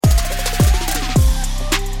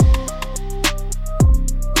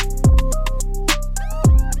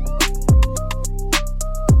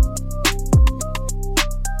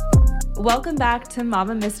Welcome back to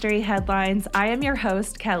Mama Mystery Headlines. I am your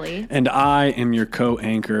host, Kelly. And I am your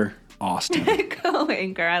co-anchor, Austin.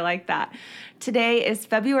 Co-anchor, I like that. Today is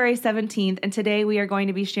February 17th, and today we are going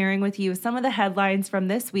to be sharing with you some of the headlines from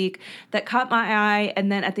this week that caught my eye.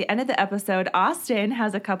 And then at the end of the episode, Austin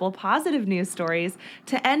has a couple positive news stories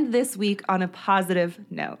to end this week on a positive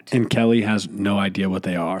note. And Kelly has no idea what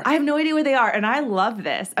they are. I have no idea what they are, and I love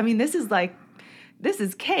this. I mean, this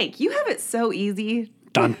is cake. You have it so easy.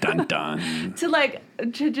 Dun, dun, dun.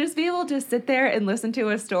 to just be able to sit there and listen to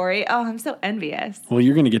a story. Oh, I'm so envious. Well,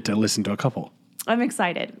 you're going to get to listen to a couple. I'm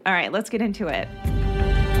excited. All right, let's get into it.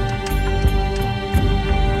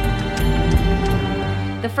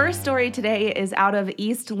 The first story today is out of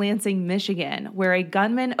East Lansing, Michigan, where a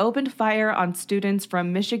gunman opened fire on students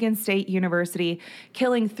from Michigan State University,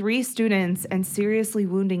 killing 3 students and seriously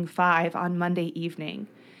wounding 5 on Monday evening.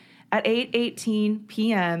 At 8:18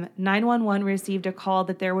 p.m., 911 received a call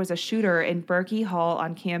that there was a shooter in Berkey Hall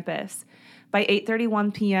on campus. By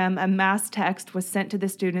 8:31 p.m., a mass text was sent to the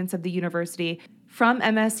students of the university from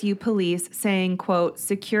MSU police saying, quote,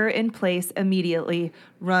 "Secure in place immediately,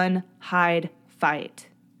 run, hide, fight."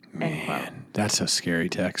 End quote. Man, that's a scary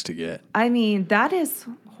text to get. I mean, that is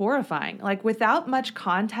horrifying. Like, without much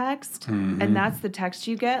context, and that's the text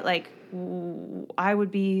you get, like, I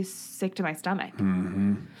would be sick to my stomach.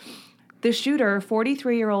 Mm-hmm. The shooter,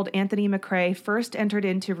 43-year-old Anthony McCrae, first entered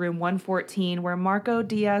into room 114 where Marco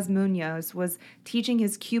Diaz-Munoz was teaching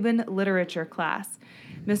his Cuban literature class.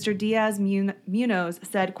 Mr. Diaz-Munoz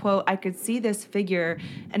said, quote, "I could see this figure,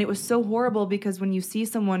 and it was so horrible because when you see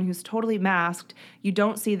someone who's totally masked, you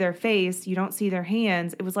don't see their face, you don't see their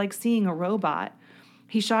hands. It was like seeing a robot.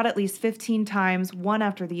 He shot at least 15 times, one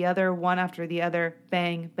after the other,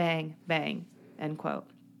 bang, bang, bang," end quote.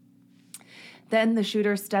 Then the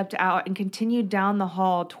shooter stepped out and continued down the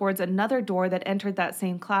hall towards another door that entered that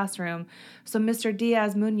same classroom. So Mr.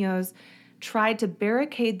 Diaz-Munoz tried to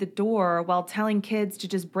barricade the door while telling kids to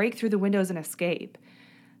just break through the windows and escape.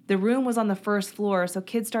 The room was on the first floor, so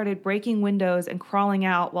kids started breaking windows and crawling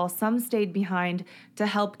out while some stayed behind to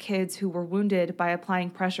help kids who were wounded by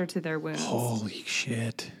applying pressure to their wounds. Holy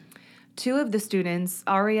shit. 2 of the students,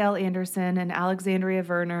 Ariel Anderson and Alexandria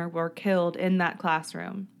Werner, were killed in that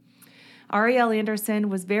classroom. Ariel Anderson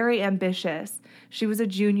was very ambitious. She was a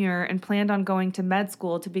junior and planned on going to med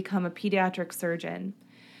school to become a pediatric surgeon.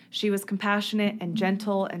 She was compassionate and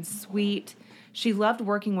gentle and sweet. She loved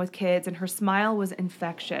working with kids, and her smile was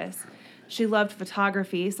infectious. She loved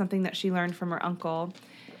photography, something that she learned from her uncle.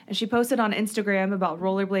 And she posted on Instagram about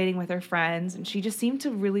rollerblading with her friends, and she just seemed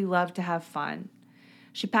to really love to have fun.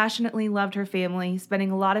 She passionately loved her family,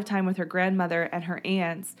 spending a lot of time with her grandmother and her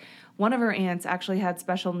aunts. One of her aunts actually had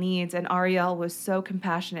special needs, and Ariel was so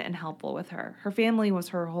compassionate and helpful with her. Her family was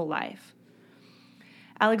her whole life.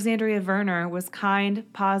 Alexandria Werner was kind,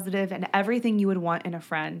 positive, and everything you would want in a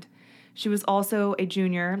friend. She was also a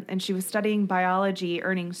junior, and she was studying biology,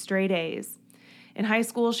 earning straight A's. In high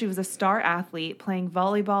school, she was a star athlete, playing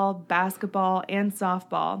volleyball, basketball, and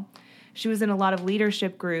softball. She was in a lot of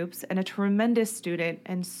leadership groups and a tremendous student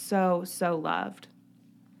and so loved.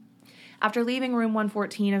 After leaving room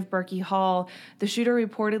 114 of Berkey Hall, the shooter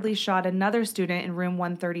reportedly shot another student in room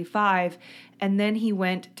 135, and then he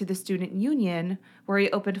went to the student union where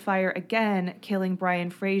he opened fire again, killing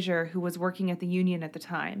Brian Frazier, who was working at the union at the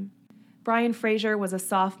time. Brian Frazier was a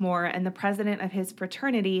sophomore and the president of his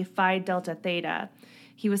fraternity, Phi Delta Theta.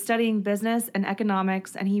 He was studying business and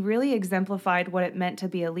economics, and he really exemplified what it meant to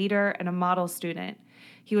be a leader and a model student.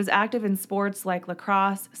 He was active in sports like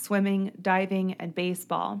lacrosse, swimming, diving, and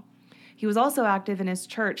baseball. He was also active in his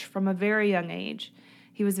church from a very young age.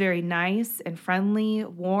 He was very nice and friendly,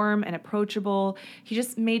 warm and approachable. He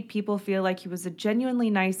just made people feel like he was a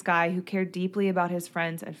genuinely nice guy who cared deeply about his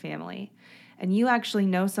friends and family. And you actually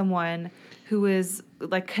know someone who is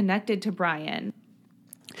like connected to Brian.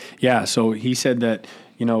 Yeah, so he said that,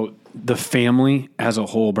 the family as a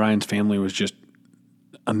whole, Brian's family was just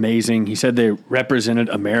amazing. He said they represented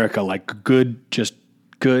America like good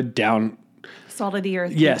down. Salt of the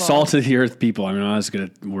earth Yeah, people. salt of the earth people. I mean, not as good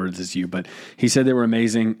at words as you, but he said they were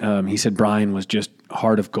amazing. He said Brian was just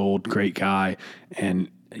heart of gold, great guy. And,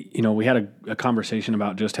 we had a conversation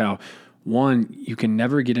about just how, one, you can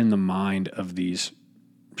never get in the mind of these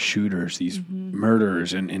shooters, these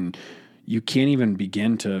murderers, and you can't even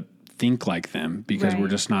begin to think like them because we're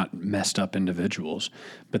just not messed up individuals.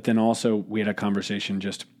 But then also we had a conversation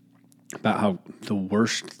just about how the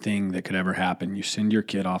worst thing that could ever happen, you send your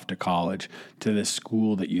kid off to college, to this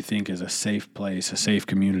school that you think is a safe place, a safe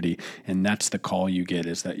community, and that's the call you get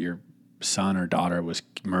is that your son or daughter was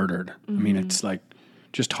murdered. I mean, it's like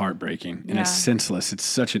just heartbreaking and it's senseless. It's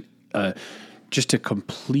such an just a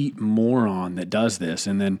complete moron that does this,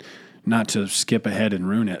 and then not to skip ahead and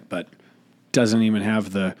ruin it, but doesn't even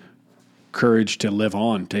have the courage to live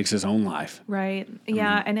on, takes his own life. Right.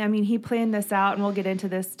 Yeah. And I mean, he planned this out, and we'll get into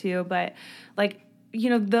this too, but like,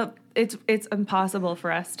 it's impossible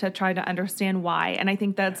for us to try to understand why. And I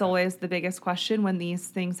think that's always the biggest question when these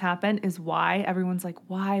things happen is why. Everyone's like,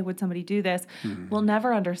 why would somebody do this? We'll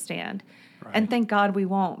never understand. Right. And thank God we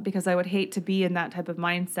won't, because I would hate to be in that type of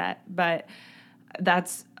mindset. But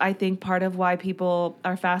that's, I think, part of why people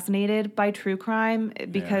are fascinated by true crime,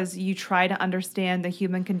 because you try to understand the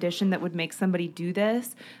human condition that would make somebody do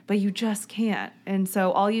this, but you just can't. And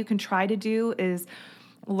so all you can try to do is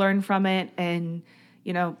learn from it and,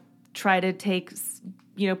 try to take,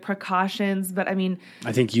 precautions. But I mean,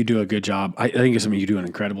 I think you do a good job. I think it's something you do an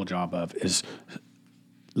incredible job of is,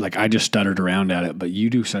 like, I just stuttered around at it, but you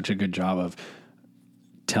do such a good job of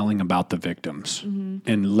telling about the victims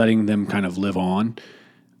and letting them kind of live on.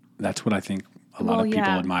 That's what I think a lot of people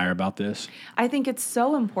admire about this. I think it's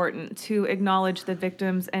so important to acknowledge the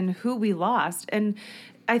victims and who we lost. And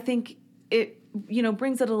I think it,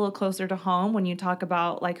 brings it a little closer to home when you talk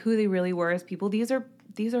about like who they really were as people. These are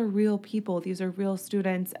real people. These are real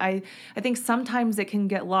students. I think sometimes it can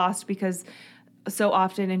get lost because so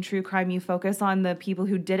often in true crime, you focus on the people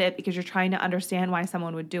who did it because you're trying to understand why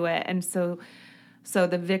someone would do it. And so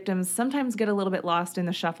the victims sometimes get a little bit lost in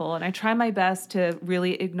the shuffle. And I try my best to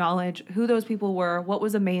really acknowledge who those people were, what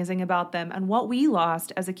was amazing about them, and what we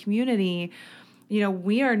lost as a community.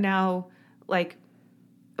 We are now like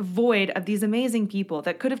void of these amazing people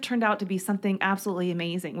that could have turned out to be something absolutely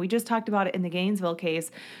amazing. We just talked about it in the Gainesville case.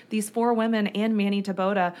 These 4 women and Manny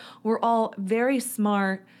Tabota were all very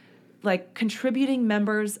smart, like contributing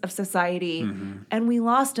members of society, and we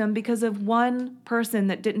lost them because of one person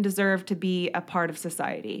that didn't deserve to be a part of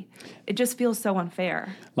society. It just feels so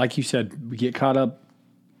unfair. Like you said, we get caught up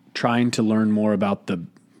trying to learn more about the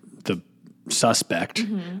suspect,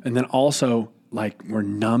 and then also like we're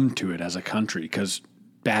numb to it as a country because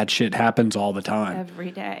bad shit happens all the time.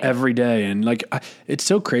 Every day. And like, it's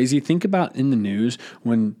so crazy. Think about in the news,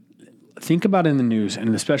 and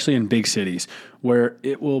especially in big cities where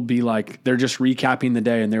it will be like, they're just recapping the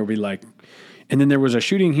day and there will be like, and then there was a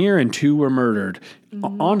shooting here and 2 were murdered.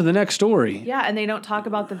 On to the next story. Yeah. And they don't talk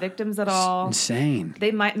about the victims at all. It's insane.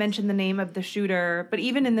 They might mention the name of the shooter, but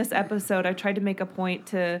even in this episode, I tried to make a point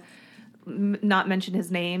to not mention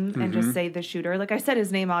his name and just say the shooter. Like I said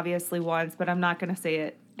his name obviously once, but I'm not going to say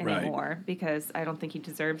it anymore because I don't think he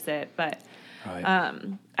deserves it. But I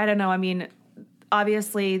don't know. I mean,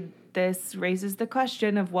 obviously this raises the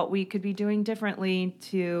question of what we could be doing differently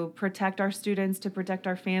to protect our students, to protect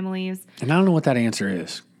our families. And I don't know what that answer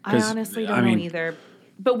is. I honestly don't know either.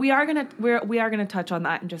 But we are gonna touch on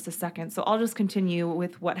that in just a second. So I'll just continue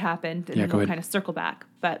with what happened and then we'll kind of circle back.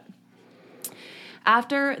 But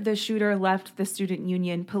after the shooter left the student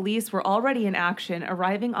union, police were already in action,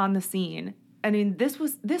 arriving on the scene. I mean,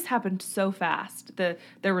 this happened so fast,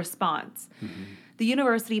 their response. The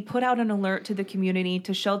university put out an alert to the community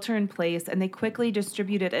to shelter in place, and they quickly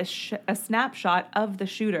distributed a snapshot of the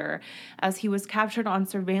shooter as he was captured on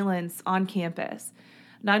surveillance on campus.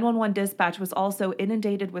 911 dispatch was also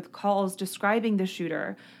inundated with calls describing the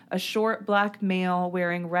shooter, a short black male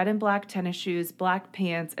wearing red and black tennis shoes, black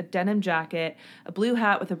pants, a denim jacket, a blue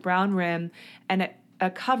hat with a brown rim, and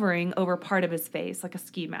a covering over part of his face, like a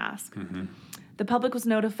ski mask. The public was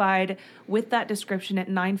notified with that description at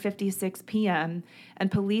 9:56 p.m.,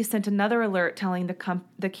 and police sent another alert telling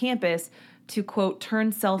the campus to, quote,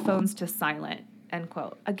 turn cell phones to silent, end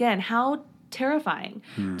quote. Again, how terrifying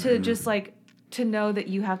to just like to know that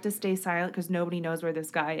you have to stay silent because nobody knows where this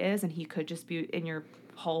guy is and he could just be in your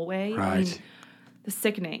hallway. Right. I mean, the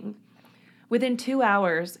sickening. Within 2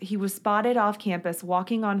 hours, he was spotted off campus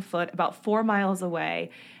walking on foot about 4 miles away,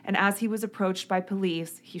 and as he was approached by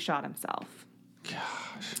police, he shot himself.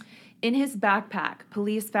 Gosh. In his backpack,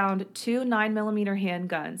 police found 2 9mm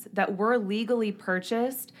handguns that were legally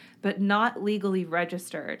purchased but not legally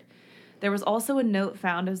registered. There was also a note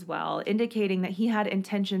found as well, indicating that he had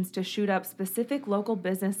intentions to shoot up specific local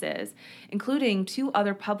businesses, including 2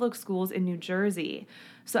 other public schools in New Jersey.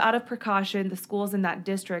 So out of precaution, the schools in that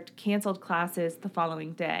district canceled classes the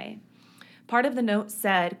following day. Part of the note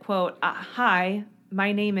said, quote, hi,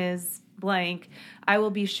 my name is blank. I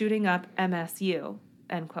will be shooting up MSU,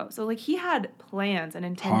 end quote. So, like, he had plans and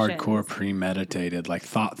intentions. Hardcore premeditated, like,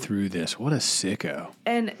 thought through this. What a sicko.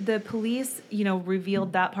 And the police,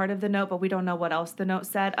 revealed that part of the note, but we don't know what else the note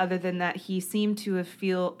said, other than that he seemed to have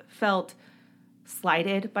felt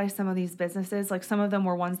slighted by some of these businesses. Like some of them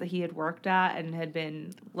were ones that he had worked at and had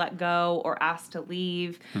been let go or asked to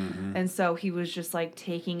leave. And so he was just like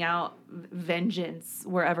taking out vengeance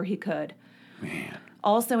wherever he could. Man.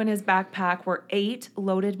 Also in his backpack were 8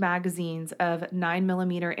 loaded magazines of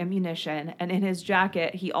 9mm ammunition. And in his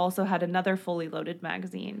jacket, he also had another fully loaded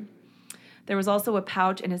magazine. There was also a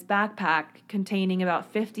pouch in his backpack containing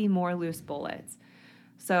about 50 more loose bullets.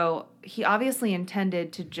 So he obviously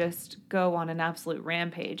intended to just go on an absolute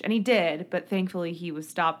rampage. And he did, but thankfully he was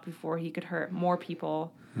stopped before he could hurt more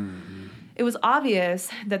people. It was obvious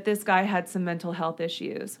that this guy had some mental health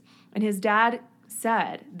issues. And his dad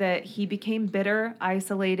said that he became bitter,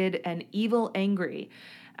 isolated, and evil angry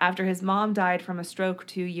after his mom died from a stroke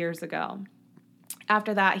 2 years ago.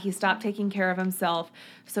 After that, he stopped taking care of himself,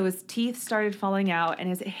 so his teeth started falling out, and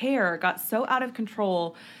his hair got so out of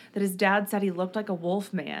control that his dad said he looked like a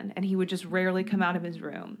wolf man, and he would just rarely come out of his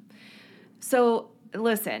room. So,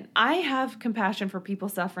 listen, I have compassion for people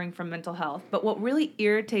suffering from mental health, but what really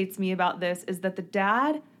irritates me about this is that the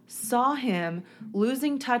dad saw him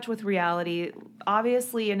losing touch with reality,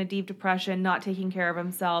 obviously in a deep depression, not taking care of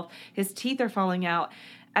himself. His teeth are falling out.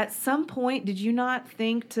 At some point, did you not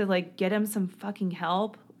think to like get him some fucking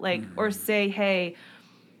help? Like, or say, hey,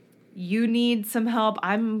 you need some help.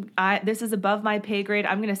 This is above my pay grade.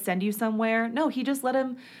 I'm going to send you somewhere. No, he just let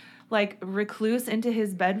him like recluse into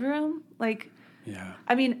his bedroom. Like, yeah.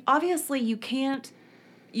 I mean, obviously you can't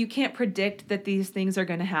predict that these things are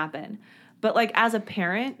going to happen. But like as a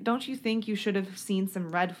parent, don't you think you should have seen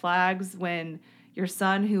some red flags when your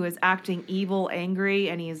son who is acting evil, angry,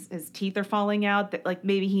 and his teeth are falling out, that like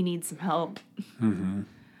maybe he needs some help?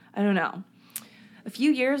 I don't know. A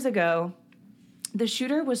few years ago, the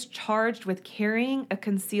shooter was charged with carrying a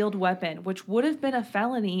concealed weapon, which would have been a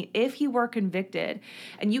felony if he were convicted.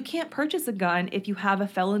 And you can't purchase a gun if you have a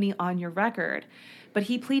felony on your record. But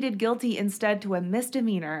he pleaded guilty instead to a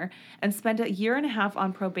misdemeanor and spent 1.5 years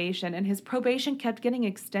on probation, and his probation kept getting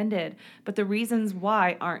extended, but the reasons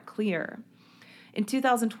why aren't clear. In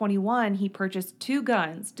 2021, he purchased 2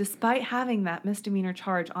 guns despite having that misdemeanor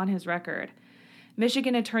charge on his record.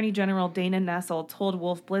 Michigan Attorney General Dana Nessel told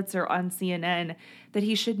Wolf Blitzer on CNN that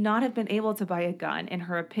he should not have been able to buy a gun, in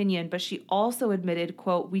her opinion, but she also admitted,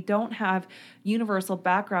 quote, "We don't have universal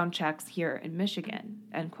background checks here in Michigan,"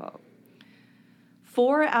 end quote.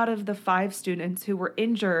 4 out of the 5 students who were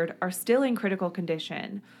injured are still in critical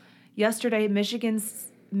condition. Yesterday, Michigan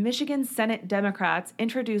Senate Democrats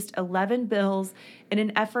introduced 11 bills in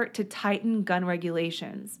an effort to tighten gun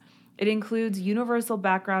regulations. It includes universal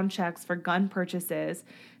background checks for gun purchases,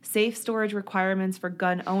 safe storage requirements for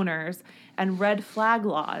gun owners, and red flag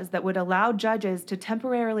laws that would allow judges to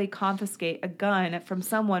temporarily confiscate a gun from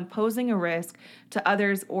someone posing a risk to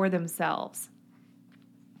others or themselves.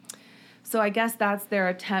 So I guess that's their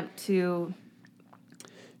attempt to...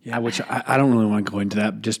 Yeah, which I don't really want to go into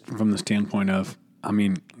that just from the standpoint of, I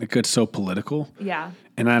mean, it gets so political. Yeah.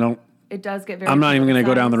 And it does get very I'm not even going to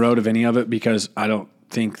go down the road of any of it because I don't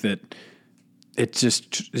think that it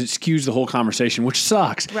skews the whole conversation, which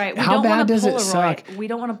sucks. Right. How bad does it suck? We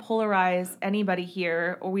don't want to polarize anybody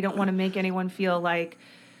here, or we don't want to make anyone feel like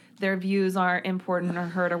their views aren't important or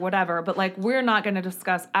heard or whatever. But like, we're not going to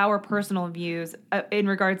discuss our personal views in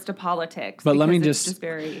regards to politics. But let me it's just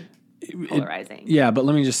very polarizing. But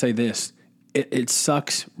let me just say this. It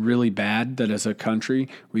sucks really bad that as a country,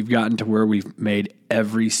 we've gotten to where we've made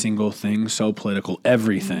every single thing so political,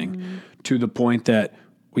 everything, to the point that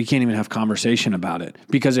we can't even have conversation about it.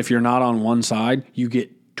 Because if you're not on one side, you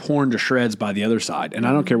get torn to shreds by the other side. And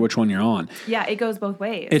I don't care which one you're on. Yeah, it goes both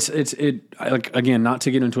ways. It's like, again, not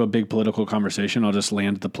to get into a big political conversation, I'll just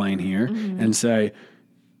land the plane here and say,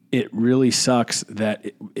 it really sucks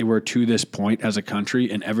that we're to this point as a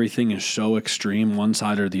country and everything is so extreme, one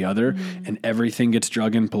side or the other, and everything gets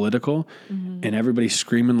drug in political, and everybody's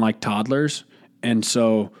screaming like toddlers. And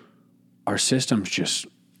so our system's just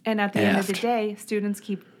And at the end of the day, students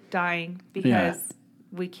keep dying because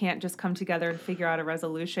we can't just come together and figure out a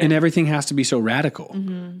resolution. And everything has to be so radical.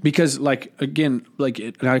 Because, like, again,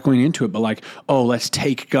 like, not going into it, but like, oh, let's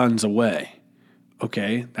take guns away.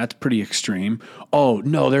 Okay, that's pretty extreme. Oh,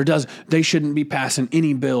 no, they shouldn't be passing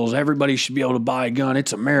any bills. Everybody should be able to buy a gun.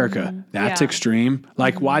 It's America. That's extreme.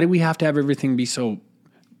 Like, why do we have to have everything be so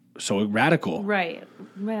radical? Right.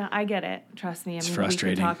 Well, I get it. Trust me. I mean,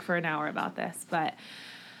 frustrating. We could talk for an hour about this, but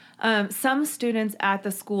some students at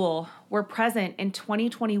the school were present in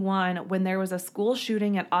 2021 when there was a school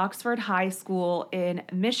shooting at Oxford High School in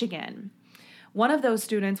Michigan. One of those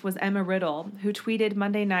students was Emma Riddle, who tweeted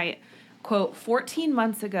Monday night, Quote, 14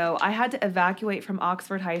 months ago, I had to evacuate from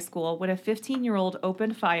Oxford High School when a 15-year-old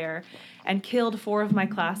opened fire and killed 4 of my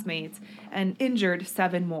classmates and injured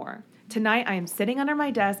 7 more. Tonight, I am sitting under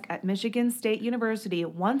my desk at Michigan State University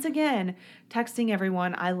once again, texting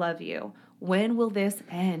everyone, I love you. When will this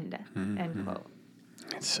end? End quote.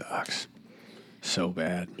 It sucks. So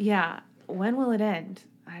bad. Yeah. When will it end?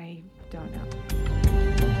 I don't know.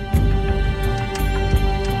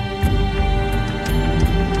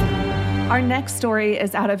 Our next story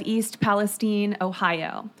is out of East Palestine,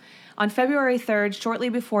 Ohio. On February 3rd, shortly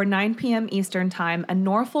before 9 p.m. Eastern Time, a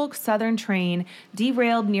Norfolk Southern train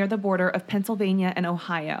derailed near the border of Pennsylvania and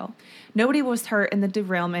Ohio. Nobody was hurt in the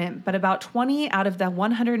derailment, but about 20 out of the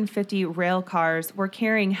 150 rail cars were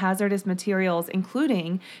carrying hazardous materials,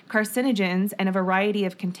 including carcinogens and a variety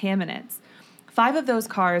of contaminants. 5 of those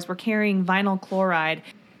cars were carrying vinyl chloride,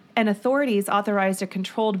 and authorities authorized a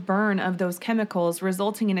controlled burn of those chemicals,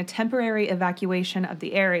 resulting in a temporary evacuation of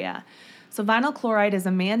the area. So vinyl chloride is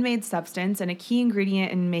a man-made substance and a key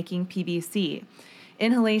ingredient in making PVC.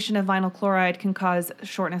 Inhalation of vinyl chloride can cause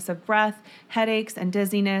shortness of breath, headaches, and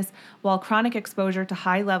dizziness, while chronic exposure to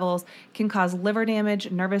high levels can cause liver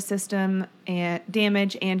damage, nervous system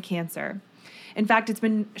damage, and cancer. In fact, it's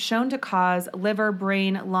been shown to cause liver,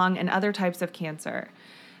 brain, lung, and other types of cancer.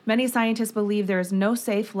 Many scientists believe there is no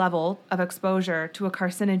safe level of exposure to a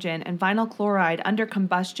carcinogen, and vinyl chloride under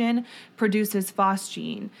combustion produces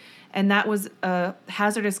phosgene. And that was a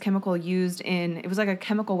hazardous chemical it was like a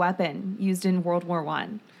chemical weapon used in World War I.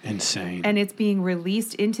 Insane. And it's being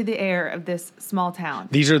released into the air of this small town.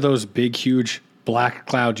 These are those big, huge black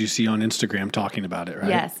clouds you see on Instagram talking about it,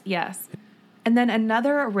 right? Yes. And then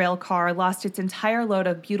another rail car lost its entire load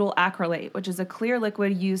of butyl acrylate, which is a clear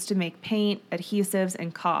liquid used to make paint, adhesives,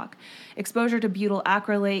 and caulk. Exposure to butyl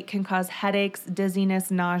acrylate can cause headaches,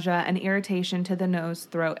 dizziness, nausea, and irritation to the nose,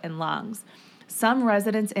 throat, and lungs. Some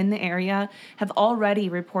residents in the area have already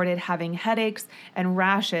reported having headaches and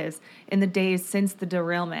rashes in the days since the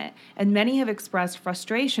derailment, and many have expressed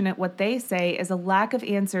frustration at what they say is a lack of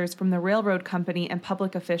answers from the railroad company and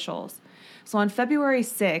public officials. So on February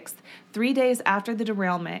 6th, 3 days after the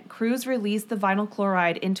derailment, crews released the vinyl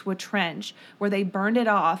chloride into a trench where they burned it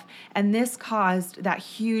off, and this caused that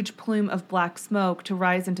huge plume of black smoke to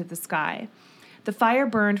rise into the sky. The fire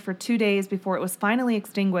burned for 2 days before it was finally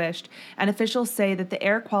extinguished, and officials say that the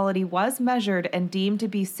air quality was measured and deemed to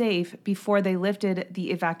be safe before they lifted the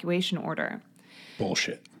evacuation order.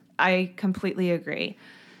 Bullshit. I completely agree.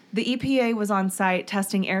 The EPA was on site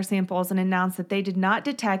testing air samples and announced that they did not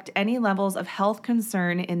detect any levels of health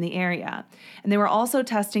concern in the area. And they were also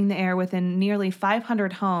testing the air within nearly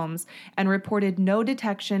 500 homes and reported no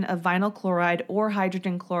detection of vinyl chloride or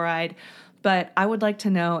hydrogen chloride. But I would like to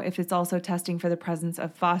know if it's also testing for the presence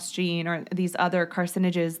of phosgene or these other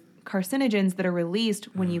carcinogens that are released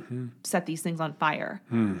when you set these things on fire.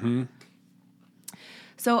 Mm-hmm.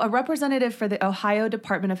 So a representative for the Ohio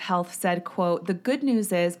Department of Health said, quote, "The good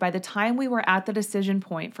news is by the time we were at the decision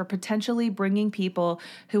point for potentially bringing people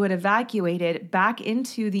who had evacuated back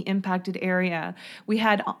into the impacted area, we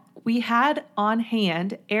had on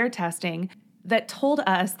hand air testing that told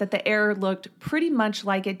us that the air looked pretty much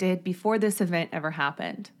like it did before this event ever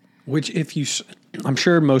happened." Which I'm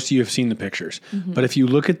sure most of you have seen the pictures, but if you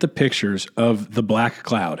look at the pictures of the black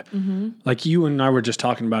cloud, like you and I were just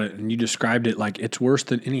talking about it and you described it like it's worse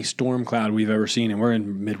than any storm cloud we've ever seen. And we're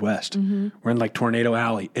in Midwest. We're in like Tornado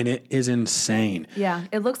Alley and it is insane. Yeah.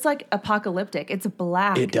 It looks like apocalyptic. It's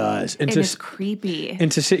black. It does. And it's creepy.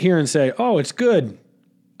 And to sit here and say, oh, it's good.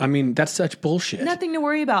 I mean, that's such bullshit. Nothing to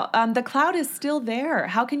worry about. The cloud is still there.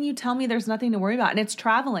 How can you tell me there's nothing to worry about? And it's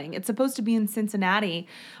traveling. It's supposed to be in Cincinnati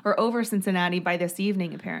or over Cincinnati by this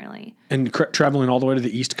evening, apparently. And traveling all the way to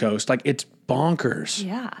the East Coast. Like, it's bonkers.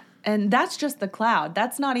 Yeah. And that's just the cloud.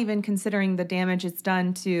 That's not even considering the damage it's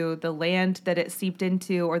done to the land that it seeped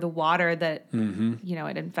into or the water that,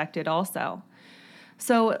 it infected also.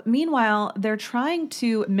 So meanwhile, they're trying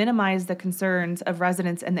to minimize the concerns of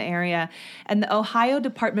residents in the area, and the Ohio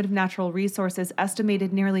Department of Natural Resources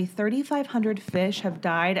estimated nearly 3,500 fish have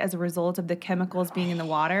died as a result of the chemicals being in the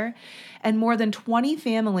water, and more than 20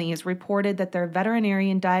 families reported that their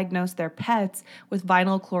veterinarian diagnosed their pets with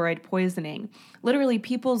vinyl chloride poisoning. Literally,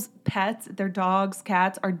 people's pets, their dogs,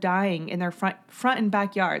 cats, are dying in their front and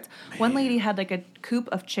backyards. Man. One lady had like a coop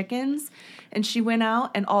of chickens, and she went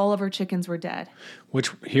out and all of her chickens were dead.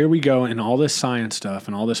 which here we go in all this science stuff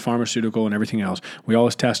and all this pharmaceutical and everything else. We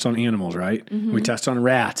always test on animals, right? Mm-hmm. We test on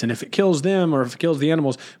rats. And if it kills them or if it kills the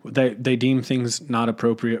animals, they deem things not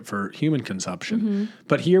appropriate for human consumption. Mm-hmm.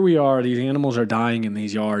 But here we are, these animals are dying in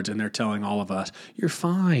these yards and they're telling all of us, you're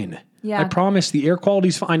fine. Yeah. I promise the air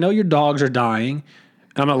quality's fine. I know your dogs are dying.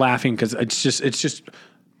 I'm not laughing because it's just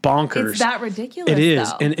bonkers. It's that ridiculous. It is.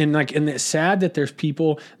 Though. And it's sad that there's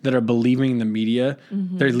people that are believing the media.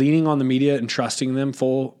 Mm-hmm. They're leaning on the media and trusting them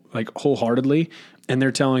wholeheartedly. And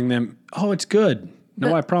they're telling them, oh, it's good.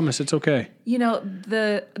 No, I promise it's okay. You know,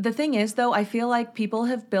 the thing is, though, I feel like people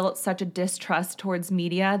have built such a distrust towards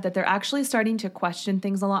media that they're actually starting to question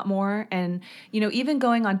things a lot more. And, you know, even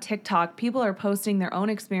going on TikTok, people are posting their own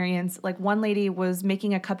experience. Like one lady was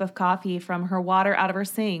making a cup of coffee from her water out of her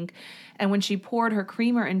sink. And when she poured her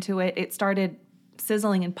creamer into it, it started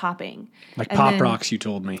sizzling and popping. Like Pop Rocks, you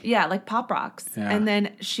told me. Yeah, like Pop Rocks. Yeah. And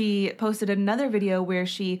then she posted another video where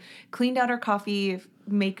she cleaned out her coffee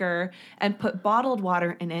maker and put bottled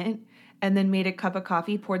water in it and then made a cup of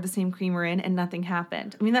coffee, poured the same creamer in, and nothing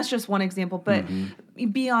happened. I mean, that's just one example. But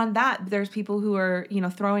beyond that, there's people who are, you know,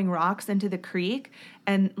 throwing rocks into the creek,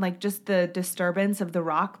 and like just the disturbance of the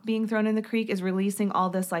rock being thrown in the creek is releasing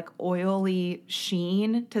all this like oily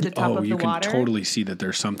sheen to the top of the water. Oh, you can totally see that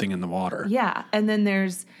there's something in the water. Yeah. And then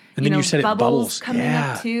there's And then you said bubbles it bubbles. coming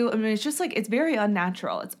Yeah. up too. I mean, it's just like, it's very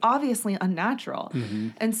unnatural. It's obviously unnatural.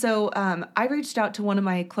 And so I reached out to one of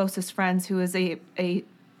my closest friends who is a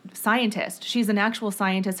scientist. She's an actual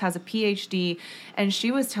scientist, has a PhD, and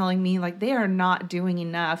she was telling me like they are not doing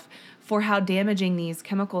enough for how damaging these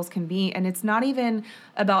chemicals can be. And it's not even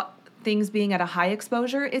about things being at a high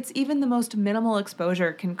exposure. It's even the most minimal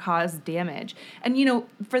exposure can cause damage. And, you know,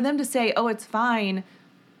 for them to say, oh, it's fine.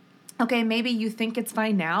 Okay, maybe you think it's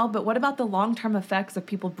fine now, but what about the long-term effects of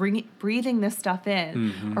people breathing this stuff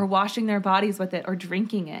in or washing their bodies with it or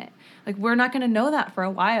drinking it? Like, we're not going to know that for a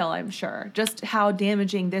while, I'm sure, just how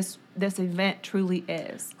damaging this event truly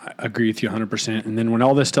is. I agree with you 100%. And then when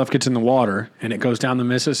all this stuff gets in the water and it goes down the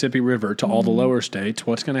Mississippi River to all the lower states,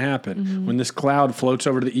 what's going to happen? When this cloud floats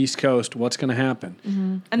over to the East Coast, what's going to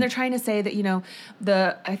happen? And they're trying to say that, you know,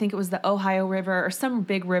 I think it was the Ohio River or some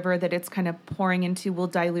big river that it's kind of pouring into will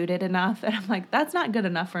dilute it enough. And I'm like, that's not good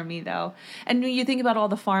enough for me, though. And when you think about all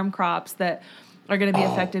the farm crops that are going to be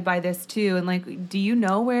affected by this, too. And, like, do you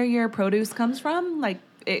know where your produce comes from? Like,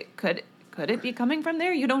 could it be coming from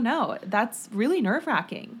there? You don't know. That's really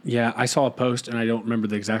nerve-wracking. Yeah, I saw a post, and I don't remember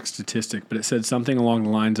the exact statistic, but it said something along the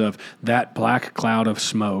lines of that black cloud of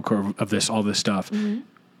smoke or of all this stuff.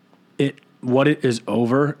 What it is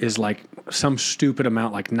over is like some stupid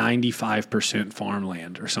amount, like 95%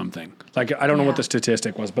 farmland or something. Like, I don't know what the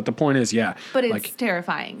statistic was, but the point is, yeah. But it's like,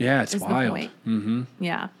 terrifying. Yeah, it's is wild. the point.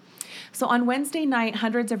 Yeah. So on Wednesday night,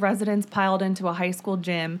 hundreds of residents piled into a high school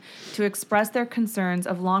gym to express their concerns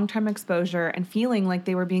of long-term exposure and feeling like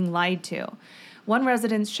they were being lied to. One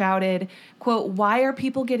resident shouted, quote, "Why are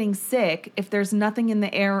people getting sick if there's nothing in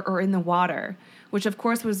the air or in the water?" Which of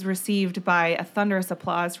course was received by a thunderous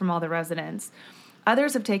applause from all the residents.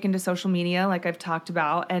 Others have taken to social media, like I've talked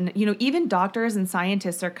about, and, you know, even doctors and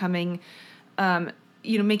scientists are coming,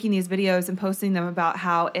 making these videos and posting them about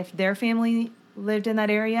how if their family lived in that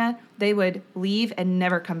area, they would leave and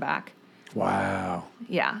never come back. Wow.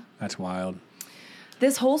 Yeah. That's wild.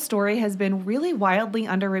 This whole story has been really wildly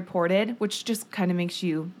underreported, which just kind of makes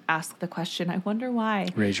you ask the question, I wonder why.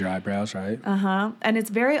 Raise your eyebrows, right? And it's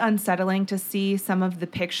very unsettling to see some of the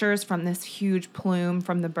pictures from this huge plume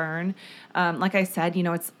from the burn. Like I said, you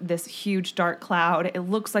know, it's this huge dark cloud. It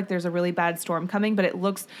looks like there's a really bad storm coming, but it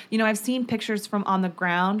looks, you know, I've seen pictures from on the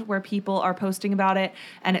ground where people are posting about it,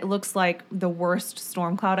 and it looks like the worst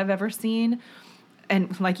storm cloud I've ever seen.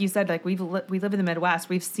 And like you said, like we live in the Midwest,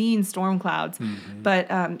 we've seen storm clouds, but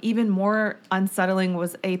even more unsettling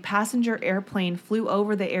was a passenger airplane flew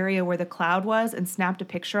over the area where the cloud was and snapped a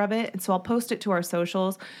picture of it. And so I'll post it to our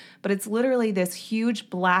socials, but it's literally this huge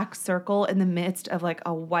black circle in the midst of like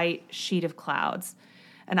a white sheet of clouds.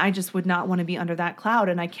 And I just would not want to be under that cloud.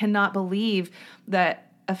 And I cannot believe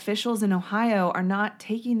that officials in Ohio are not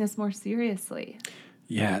taking this more seriously.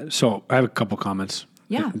 Yeah. So I have a couple comments.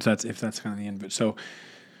 Yeah. If that's kind of the end of it. So,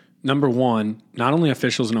 number one, not only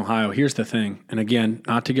officials in Ohio, here's the thing. And again,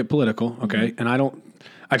 not to get political, okay? And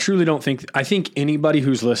I truly don't think, I think anybody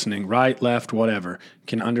who's listening, right, left, whatever,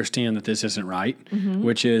 can understand that this isn't right,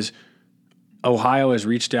 which is Ohio has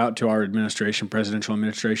reached out to our presidential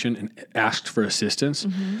administration, and asked for assistance.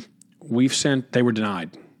 They were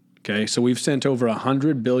denied, okay? So we've sent over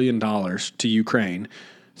 $100 billion to Ukraine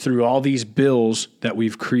through all these bills that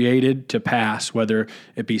we've created to pass, whether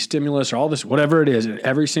it be stimulus or all this, whatever it is,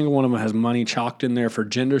 every single one of them has money chalked in there for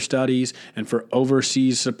gender studies and for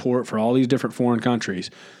overseas support for all these different foreign countries.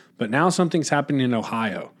 But now something's happening in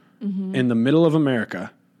Ohio, in the middle of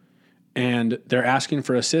America, and they're asking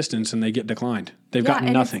for assistance and they get declined. They've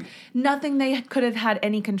gotten nothing. Nothing they could have had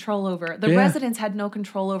any control over. The residents had no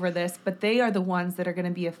control over this, but they are the ones that are going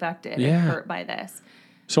to be affected and hurt by this.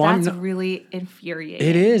 So that's really infuriating.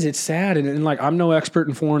 It is. It's sad. And like, I'm no expert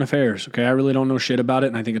in foreign affairs. Okay. I really don't know shit about it.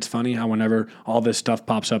 And I think it's funny how whenever all this stuff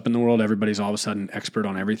pops up in the world, everybody's all of a sudden expert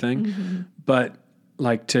on everything. But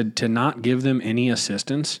like to not give them any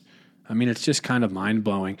assistance, I mean, it's just kind of mind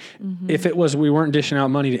blowing. If it was, we weren't dishing out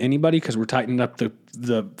money to anybody because we're tightening up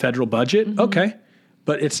the federal budget. Okay.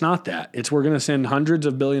 But it's not that. It's we're going to send hundreds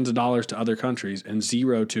of billions of dollars to other countries and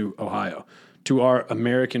zero to Ohio, to our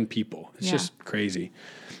American people. It's just crazy.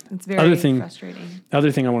 It's very frustrating.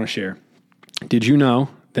 Other thing I want to share. Did you know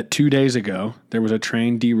that 2 days ago there was a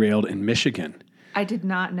train derailed in Michigan? I did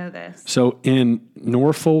not know this. So in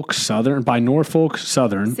Norfolk Southern,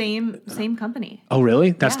 same company. Oh,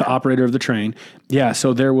 really? That's the operator of the train. Yeah.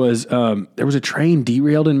 So there was a train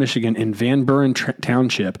derailed in Michigan in Van Buren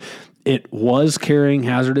Township. It was carrying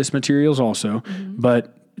hazardous materials also,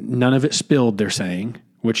 but none of it spilled, they're saying,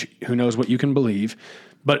 which who knows what you can believe.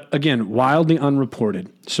 But again, wildly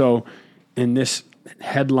unreported. So in this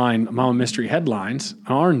headline, Mama Mystery headlines,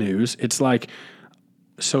 our news, it's like,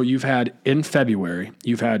 so you've had, in February,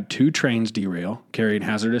 you've had 2 trains derail carrying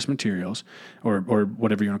hazardous materials or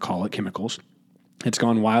whatever you want to call it, chemicals. It's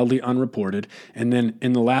gone wildly unreported. And then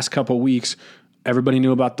in the last couple of weeks, everybody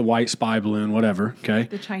knew about the white spy balloon, whatever, okay?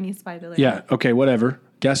 The Chinese spy balloon. Yeah, okay, whatever.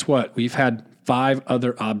 Guess what? We've had 5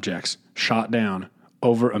 other objects shot down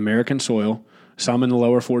over American soil, some in the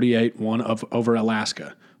lower 48, one over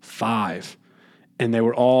Alaska. 5. And they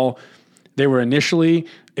were initially,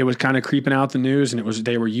 it was kind of creeping out the news, and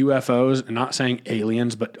they were UFOs, and not saying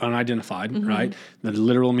aliens, but unidentified, right? The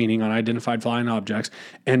literal meaning, unidentified flying objects.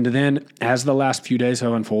 And then as the last few days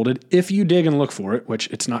have unfolded, if you dig and look for it, which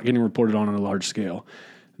it's not getting reported on a large scale,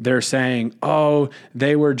 they're saying, oh,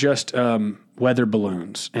 they were just weather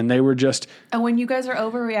balloons, and they were just... And when you guys are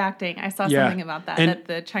overreacting, I saw something about that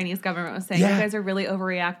the Chinese government was saying, you guys are really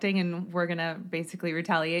overreacting, and we're going to basically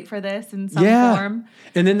retaliate for this in some form.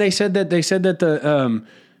 And then they said that the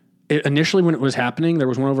initially when it was happening, there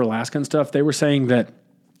was one over Alaska and stuff, they were saying that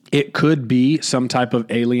it could be some type of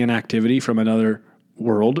alien activity from another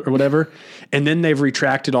world or whatever. And then they've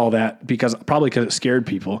retracted all that because it scared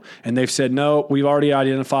people. And they've said, no, we've already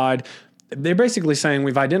identified. They're basically saying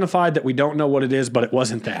we've identified that we don't know what it is, but it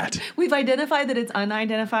wasn't that. We've identified that it's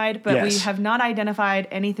unidentified, but we have not identified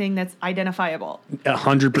anything that's identifiable.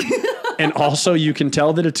 100%. And also you can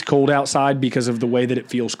tell that it's cold outside because of the way that it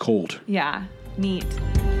feels cold. Yeah. Neat.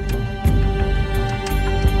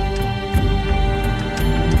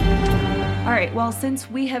 All right, well, since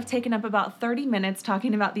we have taken up about 30 minutes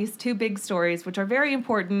talking about these 2 big stories, which are very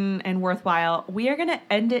important and worthwhile, we are going to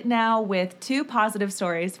end it now with 2 positive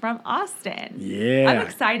stories from Austin. Yeah. I'm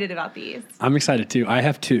excited about these. I'm excited too. I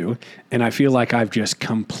have 2, and I feel like I've just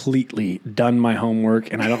completely done my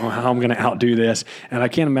homework, and I don't know how I'm going to outdo this, and I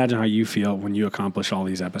can't imagine how you feel when you accomplish all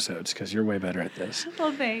these episodes, because you're way better at this.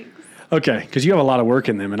 Well, thanks. Okay, because you have a lot of work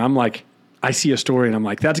in them, and I'm like, I see a story, and I'm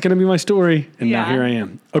like, that's going to be my story, and now here I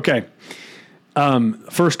am. Okay.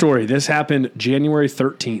 First story. This happened January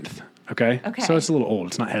 13th. Okay. So it's a little old.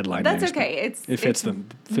 It's not headline. That's news, okay. It fits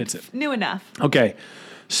it. New enough. Okay.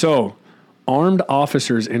 So armed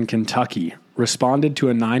officers in Kentucky responded to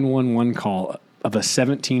a 911 call of a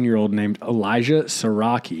 17-year-old named Elijah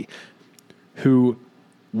Saraki, who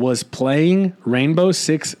was playing Rainbow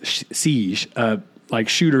Six Siege, like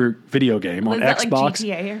shooter video game on Xbox. Like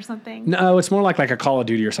GTA or something? No, it's more like a Call of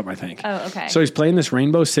Duty or something, I think. Oh, okay. So he's playing this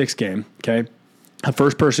Rainbow Six game, okay? A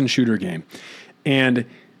first-person shooter game. And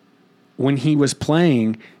when he was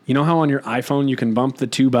playing, you know how on your iPhone you can bump the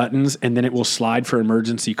 2 buttons and then it will slide for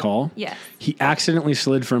emergency call? Yes. He accidentally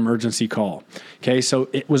slid for emergency call. Okay, so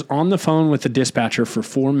it was on the phone with the dispatcher for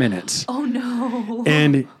 4 minutes. Oh, no.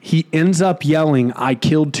 And he ends up yelling, I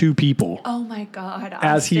killed 2 people. Oh, my God. Austin.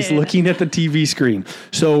 As he's looking at the TV screen.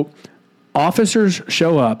 So officers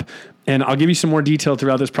show up, and I'll give you some more detail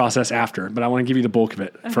throughout this process after, but I want to give you the bulk of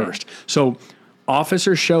it first. So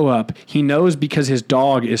officers show up. He knows because his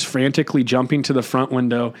dog is frantically jumping to the front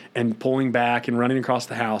window and pulling back and running across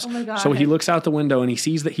the house. Oh my God. So he looks out the window and he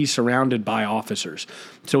sees that he's surrounded by officers.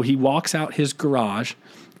 So he walks out his garage,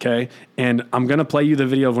 Okay. And I'm going to play you the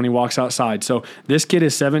video of when he walks outside. So this kid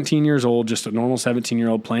is 17 years old, just a normal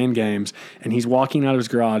 17-year-old playing games. And he's walking out of his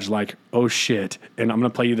garage like, oh shit. And I'm going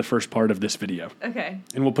to play you the first part of this video. Okay.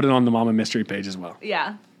 And we'll put it on the Mama Mystery page as well.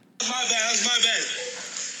 Yeah. My bad. That's my bad.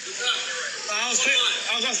 I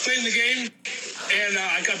was playing the game, and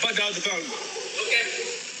I got butt down the phone. Okay.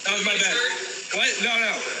 That was my bad. What? No.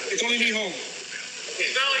 It's only me home. Okay.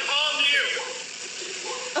 Valley, calm to you.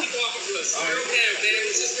 Keep walking to us. All right. Okay.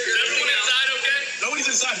 It's just everyone inside, okay? Nobody's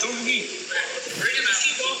inside. It's only me. Bring him out.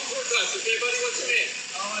 Keep walking towards us, okay, buddy? What's your name?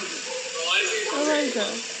 Elijah.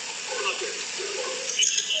 Come up here.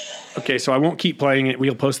 Okay, so I won't keep playing it.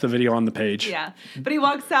 We'll post the video on the page. Yeah. But he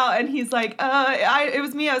walks out and he's like, it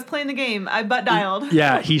was me. I was playing the game. I butt dialed.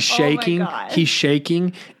 Yeah, he's shaking. Oh my God. He's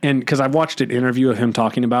shaking. And because I've watched an interview of him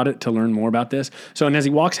talking about it to learn more about this. So, and as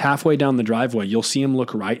he walks halfway down the driveway, you'll see him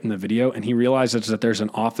look right in the video and he realizes that there's an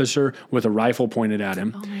officer with a rifle pointed at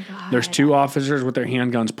him. Oh my God. There's 2 officers with their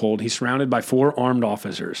handguns pulled. He's surrounded by 4 armed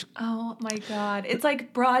officers. Oh my God. It's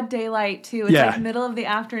like broad daylight too. It's like middle of the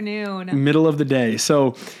afternoon. Middle of the day.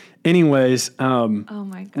 So, anyways, oh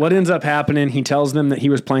my God. What ends up happening, he tells them that he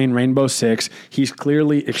was playing Rainbow Six. He's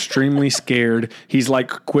clearly extremely scared. He's like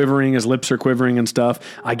quivering, his lips are quivering and stuff.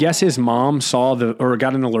 I guess his mom saw or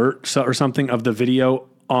got an alert or something of the video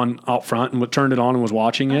on out front and turned it on and was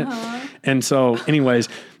watching it. And so anyways,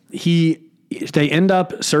 they end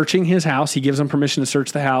up searching his house. He gives them permission to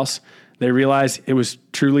search the house. They realize it was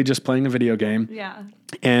truly just playing a video game. Yeah.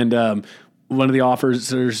 And, one of the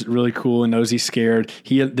officers really cool and knows he's scared.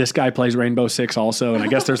 This guy plays Rainbow Six also, and I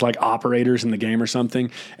guess there's like operators in the game or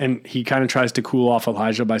something. And he kind of tries to cool off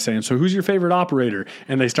Elijah by saying, "So who's your favorite operator?"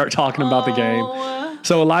 And they start talking about the game.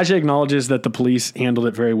 So Elijah acknowledges that the police handled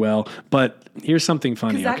it very well. But here's something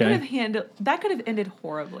funny. That Okay, could have ended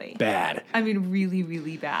horribly. bad. I mean, really,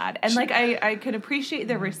 really bad. And like, I could appreciate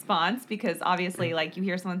their response because obviously, like, you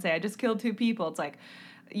hear someone say, "I just killed 2 people." It's like,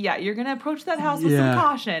 yeah, you're going to approach that house with some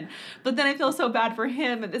caution. But then I feel so bad for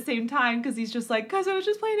him at the same time because he's just like, "Guys, I was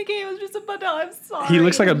just playing a game. It was just a bundle. I'm sorry." He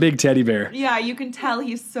looks like a big teddy bear. Yeah, you can tell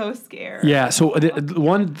he's so scared. Yeah, so the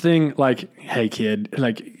one thing, like, hey, kid,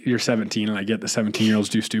 like, you're 17, and I get the 17-year-olds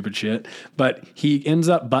do stupid shit, but he ends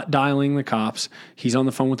up butt dialing the cops. He's on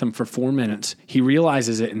the phone with them for 4 minutes. He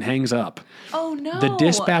realizes it and hangs up. Oh, no. The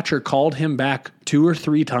dispatcher called him back 2 or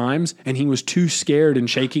 3 times, and he was too scared and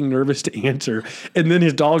shaking nervous to answer. And then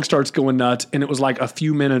his dog starts going nuts, and it was like a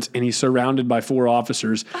few minutes, and he's surrounded by 4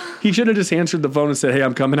 officers. He should have just answered the phone and said, "Hey,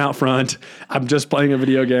 I'm coming out front. I'm just playing a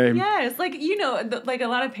video game." Yes, like, you know, like a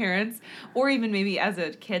lot of parents, or even maybe as a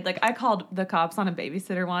kid, like I called the cops on a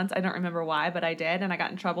babysitter once. I don't remember why, but I did, and I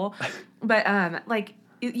got in trouble. But like,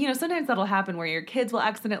 you know, sometimes that'll happen where your kids will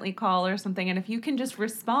accidentally call or something, and if you can just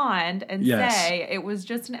respond and say it was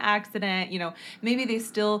just an accident, you know, maybe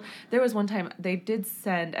there was one time they did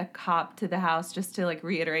send a cop to the house just to like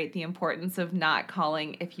reiterate the importance of not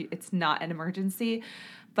calling if it's not an emergency.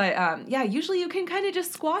 But yeah, usually you can kind of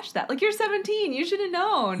just squash that. Like, you're 17, you should have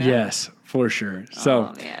known. Yes, for sure.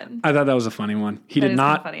 So man. I thought that was a funny one. He That did is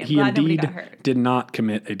not. kinda funny. I'm He glad nobody indeed got hurt. did not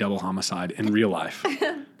commit a double homicide in real life,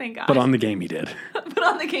 Thank God. but on the game he did. But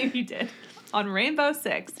on the game you did. On Rainbow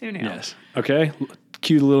Six. Who knew? Yes. Okay.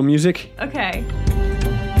 Cue the little music. Okay.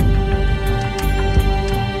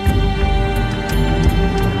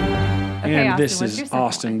 And Austin, this what's your is second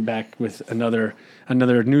Austin one? back with another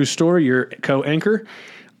news story. Your co-anchor.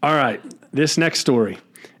 All right. This next story.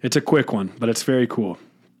 It's a quick one, but it's very cool.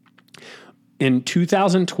 In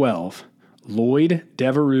 2012, Lloyd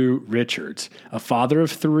Devereux Richards, a father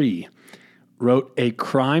of 3, wrote a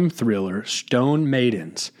crime thriller, Stone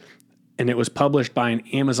Maidens, and it was published by an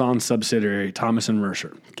Amazon subsidiary, Thomas &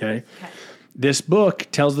 Mercer. Okay? This book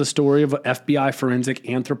tells the story of an FBI forensic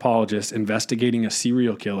anthropologist investigating a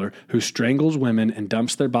serial killer who strangles women and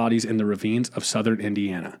dumps their bodies in the ravines of southern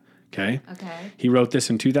Indiana. Okay. He wrote this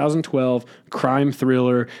in 2012, crime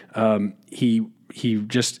thriller. It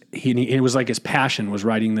was like his passion was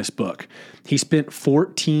writing this book. He spent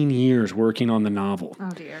 14 years working on the novel.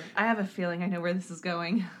 Oh dear. I have a feeling I know where this is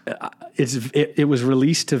going. It was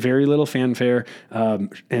released to very little fanfare. And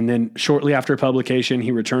then shortly after publication,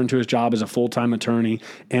 he returned to his job as a full-time attorney.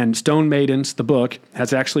 And Stone Maidens, the book,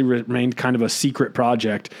 has actually remained kind of a secret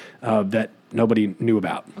project that nobody knew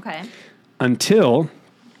about. Okay. Until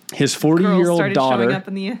his 40-year-old started daughter. showing up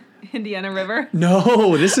in the Indiana River.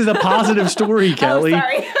 No, this is a positive story, Kelly.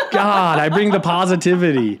 sorry. God, I bring the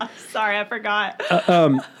positivity. Sorry, I forgot.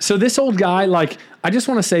 So this old guy, like, I just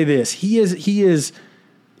want to say this. He is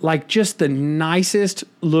like just the nicest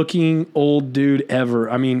looking old dude ever.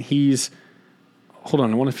 I mean, hold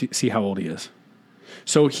on, I want to see how old he is.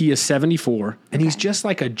 So he is 74, and he's just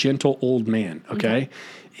like a gentle old man, okay?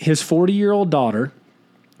 His 40-year-old daughter,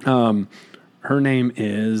 her name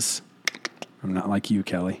is, I'm not like you,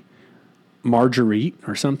 Kelly, Marguerite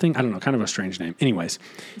or something. I don't know, kind of a strange name. Anyways.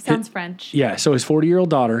 Sounds French. Yeah, so his 40-year-old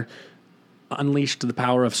daughter unleashed the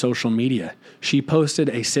power of social media. She posted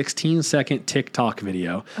a 16-second TikTok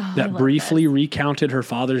video that briefly recounted her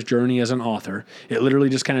father's journey as an author. It literally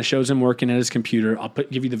just kind of shows him working at his computer. I'll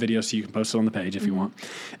give you the video so you can post it on the page if you want.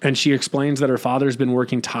 And she explains that her father's been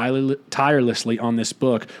working tirelessly on this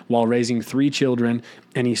book while raising 3 children,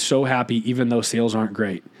 and he's so happy even though sales aren't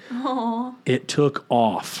great. Aww. It took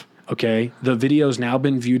off. Okay, the video's now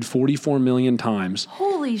been viewed 44 million times.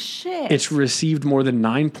 Holy shit. It's received more than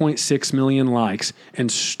 9.6 million likes, and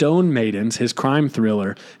Stone Maidens, his crime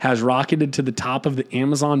thriller, has rocketed to the top of the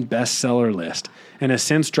Amazon bestseller list and has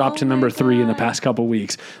since dropped to number 3 in the past couple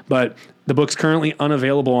weeks. But the book's currently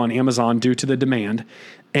unavailable on Amazon due to the demand,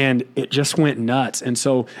 and it just went nuts. And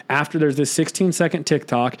so after there's this 16-second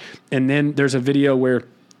TikTok, and then there's a video where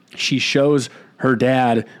she shows her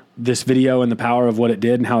dad this video and the power of what it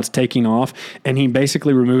did and how it's taking off. And he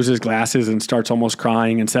basically removes his glasses and starts almost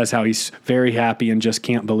crying and says how he's very happy and just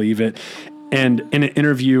can't believe it. And in an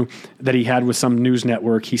interview that he had with some news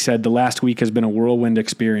network, he said, "The last week has been a whirlwind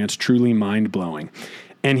experience, truly mind-blowing."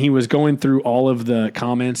 And he was going through all of the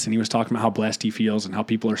comments, and he was talking about how blessed he feels and how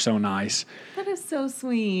people are so nice. That is so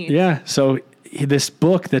sweet. Yeah. So this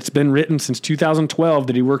book that's been written since 2012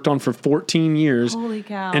 that he worked on for 14 years Holy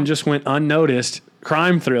cow. and just went unnoticed,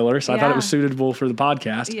 crime thriller, so I thought Yeah. it was suitable for the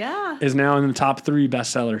podcast, Yeah. is now in the top 3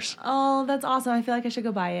 bestsellers. Oh, that's awesome. I feel like I should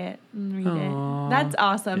go buy it and read it. That's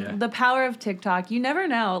awesome. Yeah. The power of TikTok. You never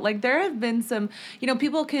know. Like, there have been some,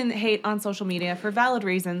 people can hate on social media for valid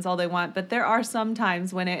reasons all they want, but there are some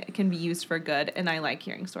times when it can be used for good, and I like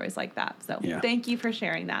hearing stories like that. So Thank you for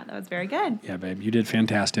sharing that. That was very good. Yeah, babe, you did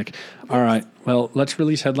fantastic. All right, well, let's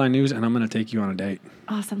release headline news, and I'm going to take you on a date.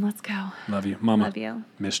 Awesome. Let's go. Love you. Mama. Love you.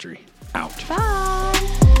 Mystery. Out. Bye.